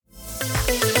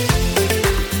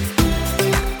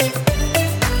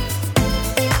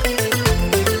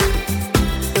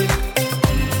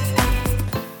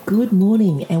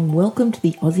welcome to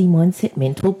the Aussie Mindset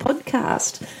Mentor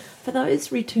podcast. For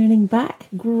those returning back,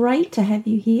 great to have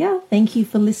you here. Thank you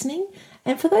for listening.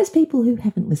 And for those people who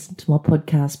haven't listened to my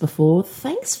podcast before,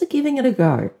 thanks for giving it a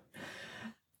go.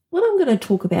 What I'm going to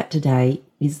talk about today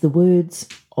is the words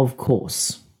 "of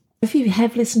course." If you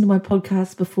have listened to my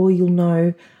podcast before, you'll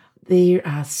know there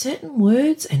are certain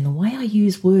words and the way I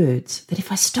use words that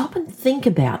if I stop and think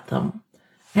about them,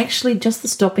 actually just the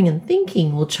stopping and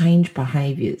thinking will change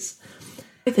behaviours.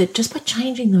 That just by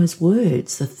changing those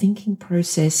words, the thinking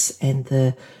process and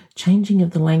the changing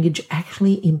of the language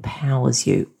actually empowers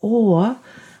you. Or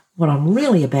what I'm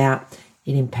really about,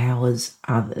 it empowers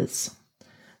others.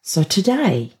 So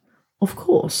today, of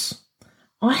course,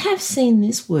 I have seen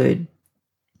this word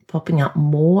popping up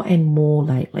more and more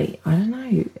lately. I don't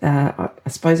know. I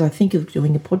suppose I think of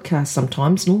doing a podcast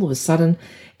sometimes and all of a sudden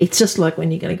it's just like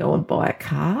when you're going to go and buy a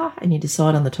car and you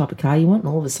decide on the type of car you want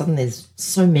and all of a sudden there's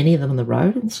so many of them on the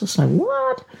road and it's just like,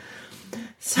 what?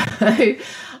 So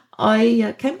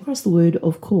I came across the word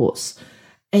 "of course."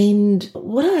 And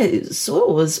what I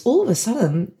saw was all of a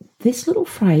sudden this little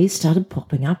phrase started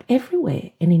popping up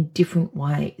everywhere and in different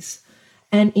ways.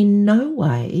 And in no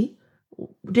way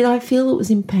did I feel it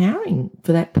was empowering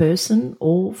for that person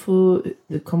or for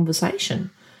the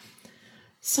conversation.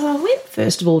 So I went,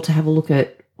 first of all, to have a look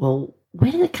at, well,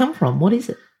 where did it come from? What is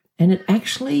it? And it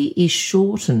actually is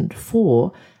shortened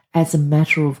for "as a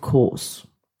matter of course."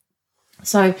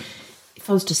 So if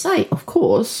I was to say, of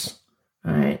course,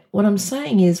 right, what I'm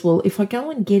saying is, well, if I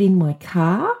go and get in my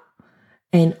car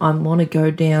and I want to go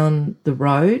down the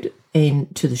road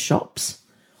and to the shops,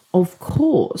 of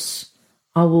course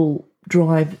I will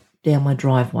drive down my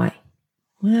driveway.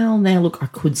 Well, now look, I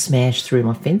could smash through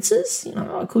my fences.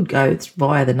 I could go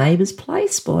via the neighbour's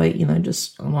place by,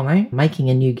 just, I don't know, making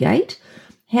a new gate.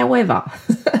 However,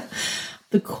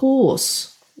 the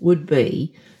course would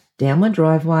be down my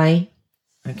driveway,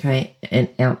 okay, and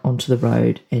out onto the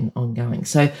road and ongoing.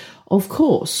 So, of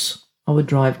course, I would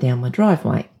drive down my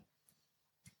driveway.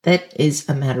 That is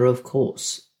a matter of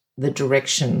course. The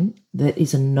direction that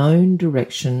is a known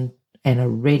direction and a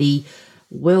ready,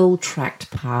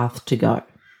 well-tracked path to go.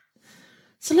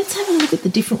 So let's have a look at the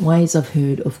different ways I've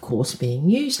heard "of course" being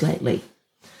used lately.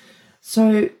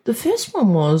 So the first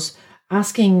one was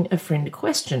asking a friend a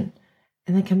question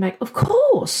and they come back, "Of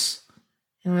course."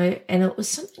 And it was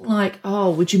something like, "Oh,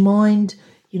 would you mind,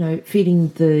 feeding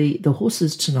the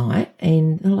horses tonight?"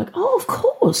 And they're like, "Oh, of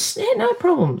course. Yeah, no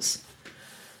problems."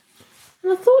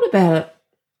 And I thought about it.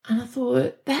 And I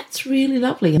thought, that's really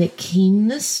lovely. And their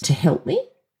keenness to help me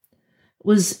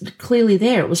was clearly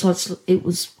there. It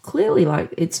was clearly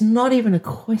like, it's not even a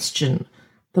question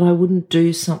that I wouldn't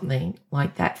do something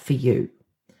like that for you,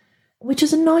 which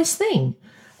is a nice thing.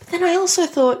 But then I also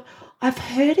thought, I've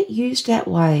heard it used that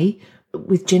way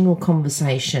with general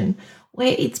conversation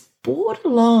where it's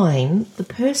borderline the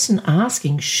person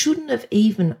asking shouldn't have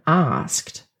even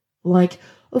asked. Like,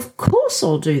 "Of course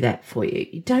I'll do that for you.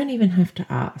 You don't even have to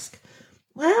ask."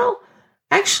 Well,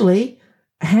 actually,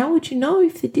 how would you know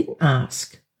if they didn't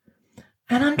ask?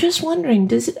 And I'm just wondering,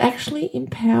 does it actually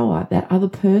empower that other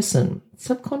person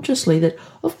subconsciously that,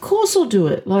 "Of course I'll do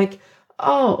it"? Like,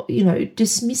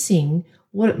 dismissing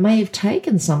what it may have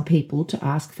taken some people to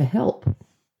ask for help.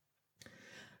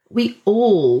 We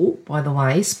all, by the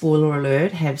way, spoiler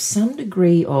alert, have some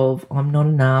degree of "I'm not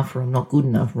enough" or "I'm not good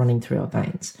enough" running through our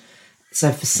veins.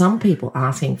 So for some people,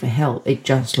 asking for help, it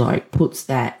just puts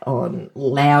that on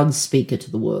loudspeaker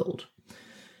to the world.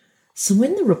 So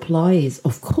when the reply is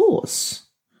 "of course,"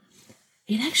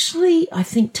 it actually, I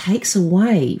think, takes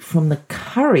away from the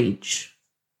courage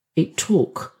it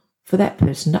took for that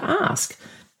person to ask.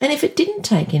 And if it didn't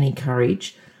take any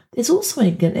courage, there's also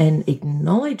an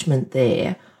acknowledgement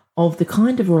there of the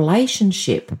kind of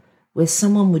relationship where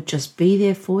someone would just be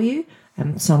there for you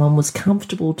and someone was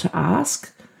comfortable to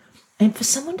ask. And for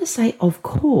someone to say "of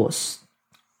course,"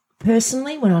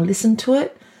 personally, when I listen to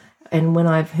it and when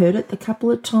I've heard it a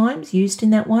couple of times used in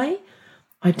that way,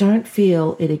 I don't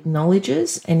feel it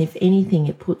acknowledges. And if anything,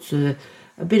 it puts a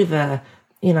bit of a,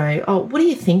 "Oh, what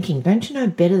are you thinking? Don't you know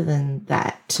better than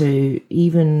that to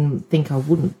even think I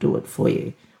wouldn't do it for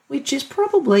you?" Which is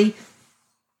probably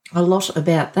a lot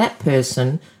about that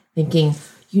person thinking,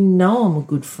 I'm a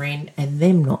good friend and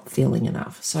them not feeling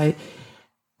enough. So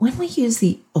when we use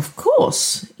the "of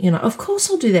course," "of course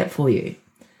I'll do that for you."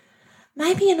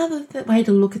 Maybe another way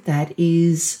to look at that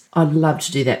is, "I'd love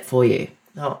to do that for you."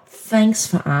 "Oh, thanks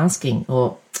for asking."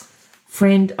 Or,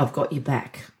 "Friend, I've got your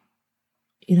back."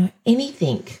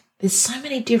 Anything. There's so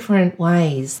many different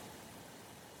ways.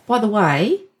 By the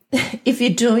way, if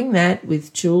you're doing that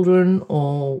with children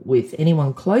or with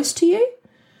anyone close to you,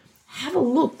 have a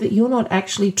look that you're not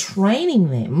actually training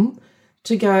them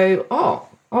to go, oh,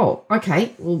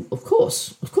 okay, well, of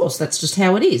course, that's just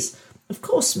how it is. Of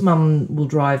course, mum will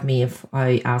drive me if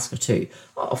I ask her to.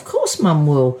 Oh, of course, mum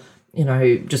will,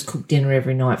 just cook dinner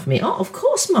every night for me. Oh, of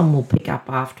course, mum will pick up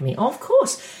after me. Oh, of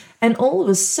course. And all of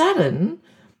a sudden,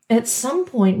 at some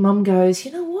point, mum goes,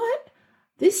 you know what?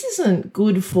 This isn't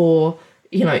good for,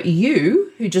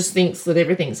 you who just thinks that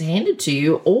everything's handed to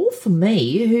you, or for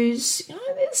me who's,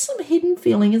 there's some hidden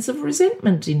feelings of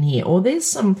resentment in here, or there's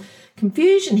some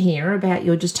confusion here about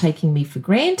you're just taking me for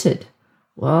granted.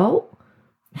 Well,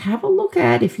 have a look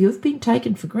at, if you've been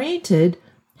taken for granted,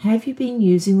 have you been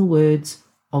using the words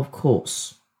of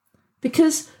course?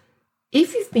 Because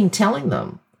if you've been telling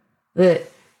them that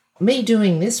me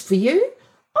doing this for you,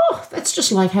 oh, that's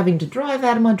just like having to drive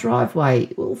out of my driveway.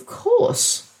 Well, of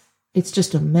course. It's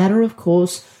just a matter of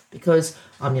course because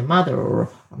I'm your mother or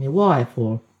I'm your wife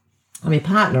or I'm your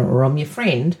partner or I'm your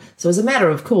friend. So as a matter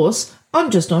of course,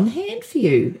 I'm just on hand for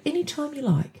you anytime you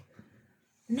like.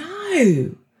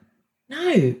 No,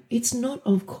 it's not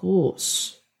of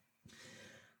course.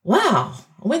 Wow,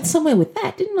 I went somewhere with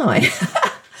that, didn't I?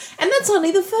 And that's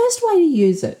only the first way to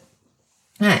use it.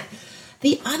 Right.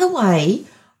 The other way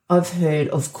I've heard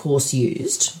of course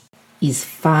used is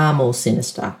far more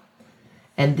sinister.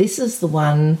 And this is the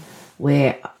one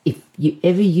where if you're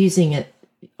ever using it,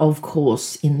 of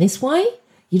course, in this way,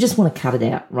 you just want to cut it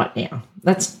out right now.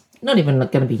 That's not even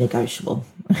going to be negotiable,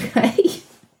 okay?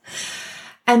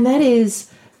 And that is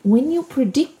when you're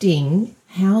predicting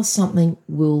how something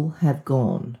will have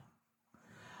gone.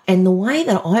 And the way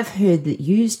that I've heard that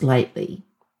used lately,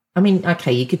 I mean,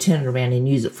 okay, you could turn it around and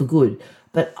use it for good,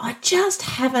 but I just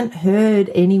haven't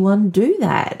heard anyone do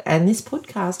that. And this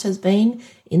podcast has been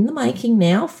in the making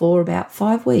now for about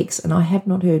 5 weeks, and I have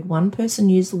not heard one person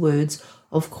use the words,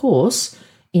 of course,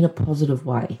 in a positive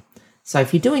way. So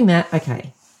if you're doing that,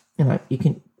 okay, you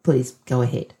can please go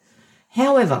ahead.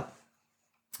 However,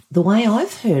 the way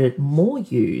I've heard it more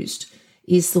used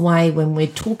is the way when we're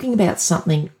talking about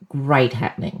something great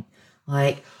happening.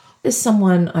 Like there's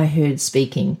someone I heard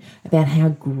speaking about how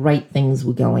great things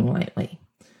were going lately.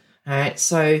 All right,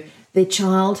 so their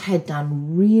child had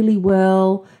done really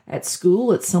well at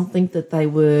school. It's something that they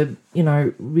were,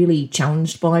 really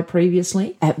challenged by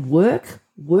previously. At work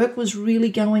was really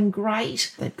going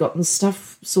great. They'd gotten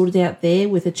stuff sorted out there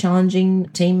with a challenging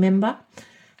team member.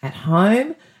 At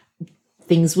home,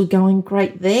 things were going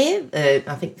great there.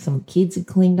 I think some kids had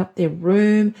cleaned up their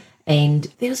room, and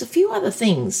there was a few other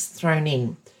things thrown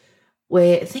in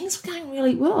where things were going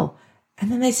really well.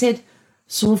 And then they said,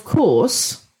 so of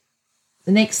course,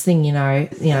 the next thing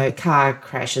a car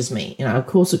crashes me. Of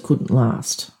course it couldn't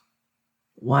last.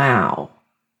 Wow.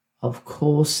 Of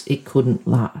course it couldn't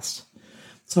last.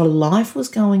 So life was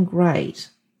going great.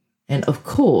 And of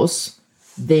course,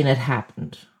 then it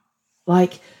happened.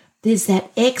 Like there's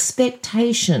that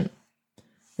expectation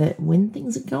that when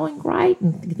things are going great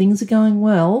and things are going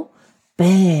well,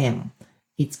 bam,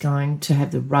 it's going to have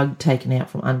the rug taken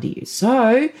out from under you.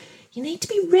 So you need to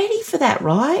be ready for that,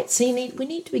 right? So we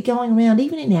need to be going around,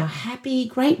 even in our happy,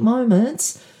 great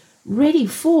moments, ready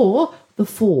for the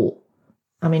fall.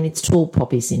 I mean, it's tall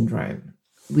poppy syndrome.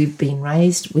 We've been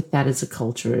raised with that as a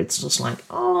culture. It's just like,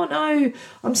 oh no,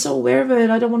 I'm so aware of it.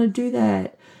 I don't want to do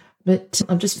that. But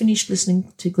I've just finished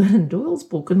listening to Glennon Doyle's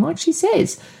book, and like she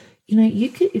says, you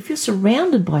could, if you're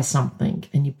surrounded by something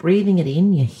and you're breathing it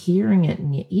in, you're hearing it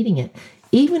and you're eating it,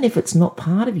 even if it's not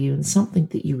part of you and something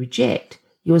that you reject,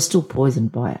 you are still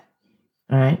poisoned by it.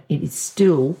 All right, it is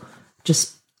still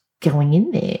just going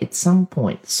in there at some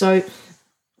point. So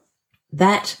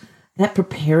that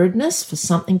preparedness for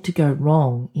something to go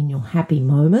wrong in your happy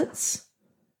moments,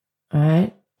 all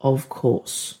right, of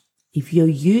course, if you're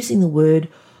using the word,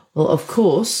 well, of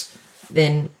course,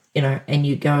 then, and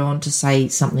you go on to say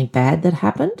something bad that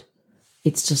happened,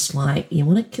 it's just like you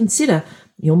want to consider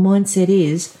your mindset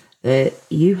is that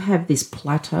you have this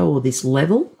plateau or this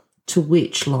level to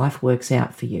which life works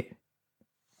out for you.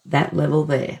 That level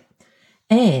there.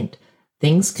 And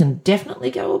things can definitely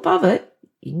go above it.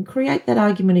 You can create that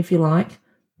argument if you like,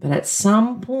 but at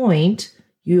some point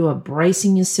you are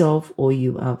bracing yourself or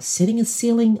you are setting a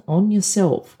ceiling on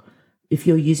yourself if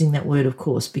you're using that word of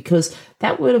course, because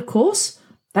that word of course,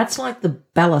 that's like the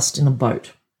ballast in a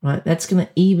boat, right? That's going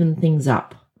to even things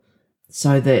up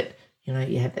so that,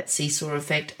 you have that seesaw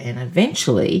effect, and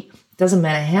eventually, it doesn't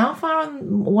matter how far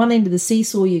on one end of the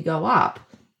seesaw you go up,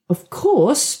 of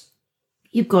course,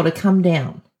 you've got to come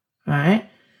down, all right?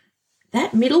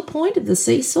 That middle point of the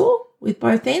seesaw with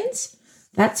both ends,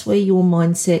 that's where your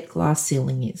mindset glass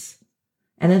ceiling is.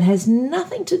 And it has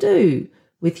nothing to do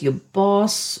with your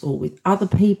boss or with other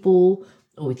people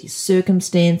or with your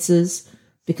circumstances,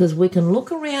 because we can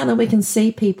look around and we can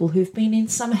see people who've been in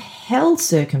some hell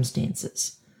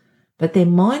circumstances, but their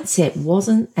mindset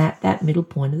wasn't at that middle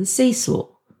point of the seesaw,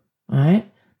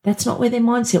 right? That's not where their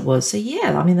mindset was. So,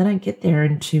 yeah, I mean, they don't get there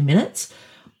in 2 minutes,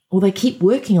 or they keep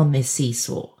working on their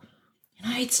seesaw.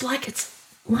 It's like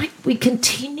we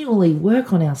continually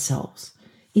work on ourselves.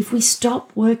 If we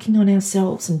stop working on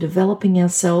ourselves and developing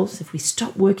ourselves, if we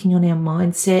stop working on our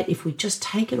mindset, if we just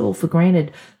take it all for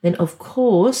granted, then of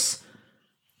course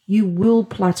you will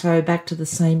plateau back to the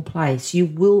same place. You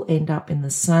will end up in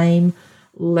the same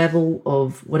level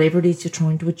of whatever it is you're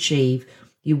trying to achieve.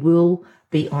 You will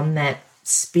be on that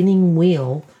spinning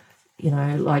wheel,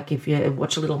 like if you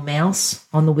watch a little mouse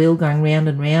on the wheel going round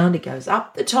and round, it goes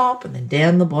up the top and then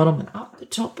down the bottom and up the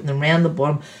top and then round the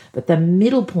bottom. But the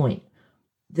middle point,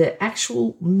 the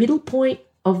actual middle point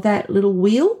of that little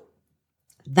wheel,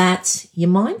 that's your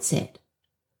mindset.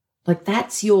 Like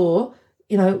that's your,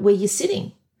 where you're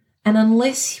sitting. And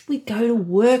unless we go to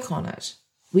work on it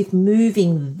with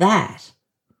moving that,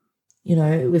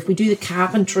 if we do the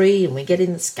carpentry and we get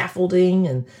in the scaffolding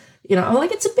and,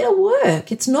 it's a bit of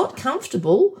work. It's not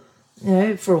comfortable.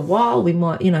 For a while we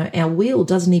might, our wheel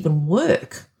doesn't even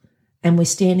work and we're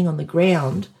standing on the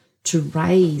ground to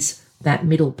raise that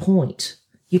middle point.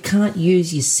 You can't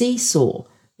use your seesaw.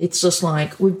 It's just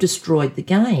like we've destroyed the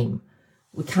game.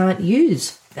 We can't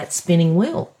use that spinning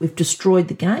wheel. We've destroyed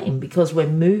the game because we're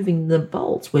moving the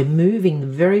bolts. We're moving the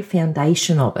very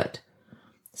foundation of it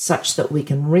such that we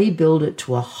can rebuild it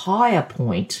to a higher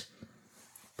point,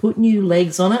 put new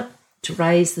legs on it to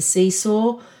raise the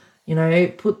seesaw,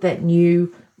 put that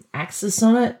new axis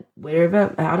on it,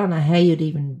 wherever. I don't know how you'd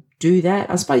even do that.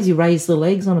 I suppose you raise the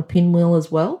legs on a pinwheel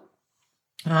as well.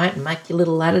 All right, and make your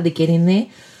little ladder to get in there.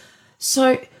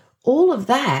 So all of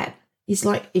that is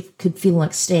like, it could feel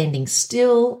like standing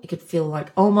still. It could feel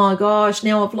like, oh my gosh,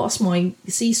 now I've lost my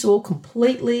seesaw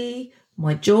completely,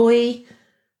 my joy.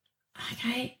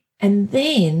 Okay, and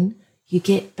then you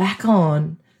get back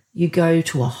on, you go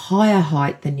to a higher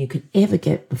height than you could ever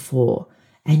get before,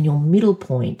 and your middle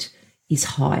point is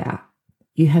higher.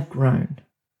 You have grown.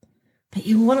 But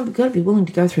you've got to be willing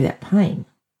to go through that pain.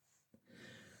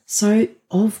 So,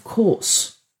 of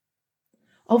course,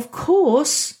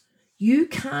 you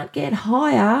can't get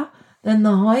higher than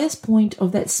the highest point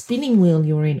of that spinning wheel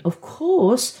you're in. Of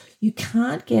course, you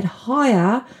can't get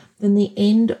higher than the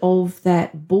end of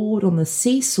that board on the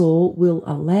seesaw will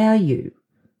allow you.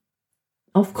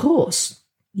 Of course,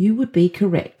 you would be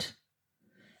correct.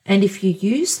 And if you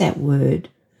use that word,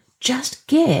 just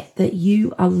get that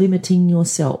you are limiting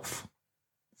yourself.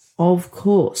 Of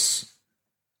course.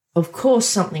 Of course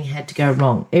something had to go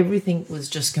wrong. Everything was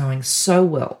just going so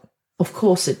well. Of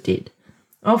course it did.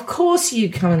 Of course you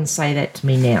come and say that to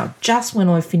me now, just when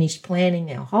I finished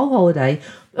planning our whole holiday.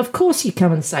 Of course you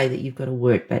come and say that you've got to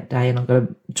work that day and I've got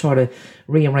to try to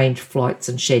rearrange flights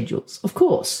and schedules. Of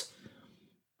course.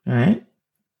 Right?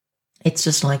 It's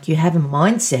just like you have a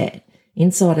mindset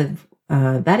inside of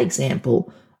that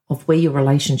example of where your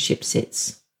relationship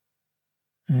sits.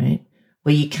 Right?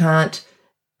 Where you can't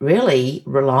really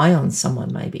rely on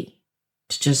someone maybe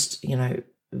to just,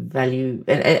 value.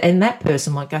 And that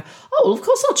person might go, oh, well, of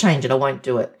course I'll change it. I won't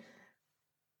do it.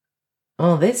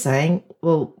 Oh, they're saying,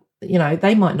 well,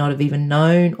 they might not have even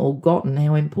known or gotten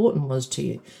how important it was to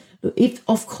you. If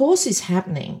of course is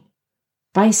happening,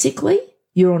 basically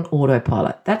you're on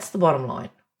autopilot. That's the bottom line.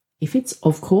 If it's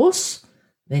of course,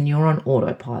 then you're on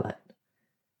autopilot.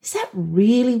 Is that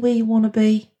really where you want to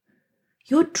be?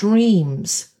 Your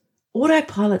dreams,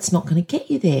 autopilot's not going to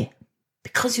get you there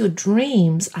because your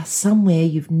dreams are somewhere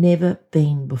you've never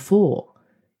been before.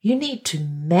 You need to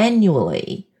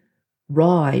manually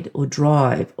ride or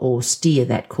drive or steer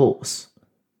that course.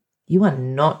 You are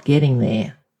not getting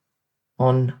there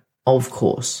on of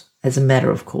course, as a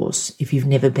matter of course, if you've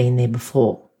never been there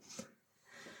before.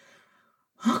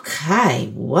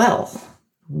 Okay, well,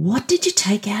 what did you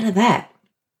take out of that?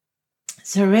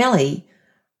 So really,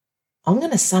 I'm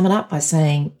going to sum it up by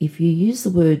saying if you use the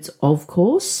words of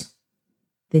course,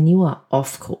 then you are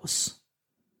off course.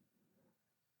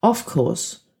 Off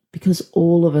course, because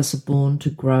all of us are born to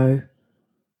grow.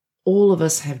 All of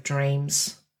us have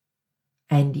dreams.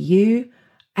 And you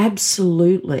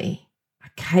absolutely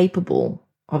are capable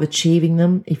of achieving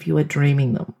them if you are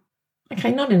dreaming them.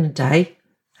 Okay, not in a day.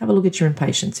 Have a look at your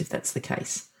impatience if that's the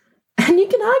case. And you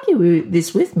can argue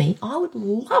this with me. I would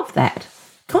love that.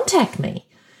 Contact me.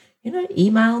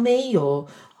 Email me or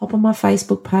hop on my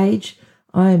Facebook page.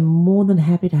 I am more than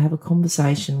happy to have a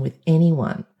conversation with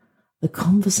anyone. The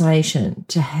conversation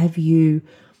to have you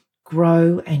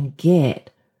grow and get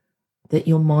that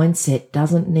your mindset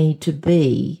doesn't need to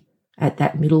be at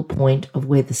that middle point of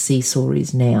where the seesaw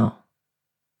is now.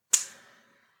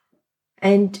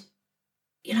 And,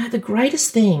 the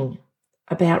greatest thing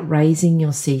about raising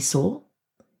your seesaw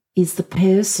is the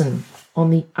person on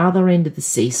the other end of the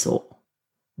seesaw.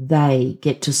 They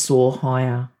get to soar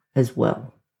higher as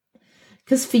well.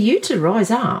 Because for you to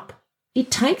rise up,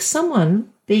 it takes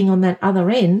someone being on that other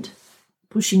end,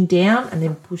 pushing down and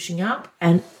then pushing up.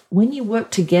 And when you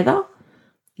work together,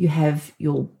 you have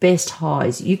your best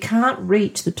highs. You can't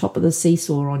reach the top of the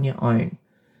seesaw on your own.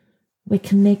 We're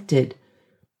connected.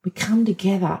 We come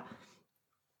together.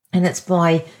 And it's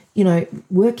by,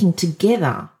 working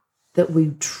together that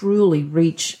we truly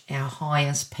reach our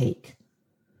highest peak.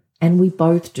 And we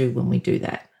both do when we do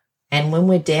that. And when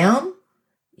we're down,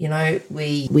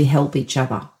 we help each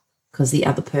other because the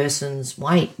other person's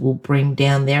weight will bring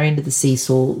down their end of the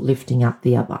seesaw, lifting up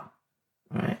the other,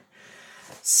 right?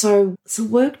 So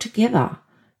work together.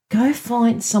 Go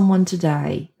find someone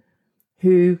today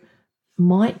who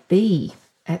might be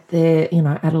at their,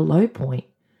 at a low point,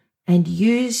 and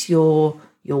use your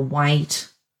weight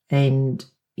and,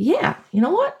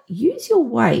 use your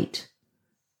weight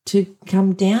to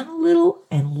come down a little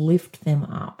and lift them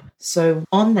up. So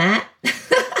on that,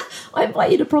 I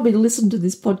invite you to probably listen to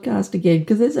this podcast again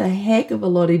because there's a heck of a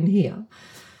lot in here.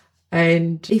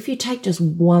 And if you take just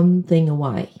one thing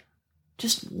away,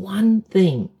 just one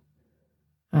thing,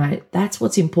 all right, that's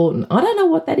what's important. I don't know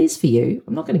what that is for you.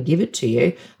 I'm not going to give it to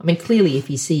you. I mean, clearly if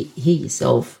you hear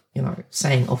yourself,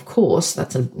 saying, of course,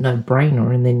 that's a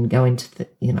no-brainer, and then go into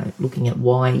looking at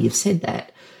why you've said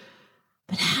that.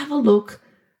 But have a look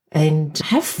and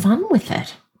have fun with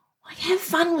it. Have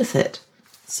fun with it.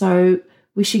 So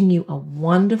wishing you a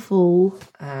wonderful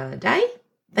day.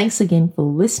 Thanks again for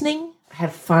listening.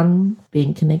 Have fun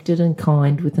being connected and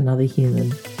kind with another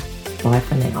human. Bye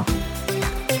for now.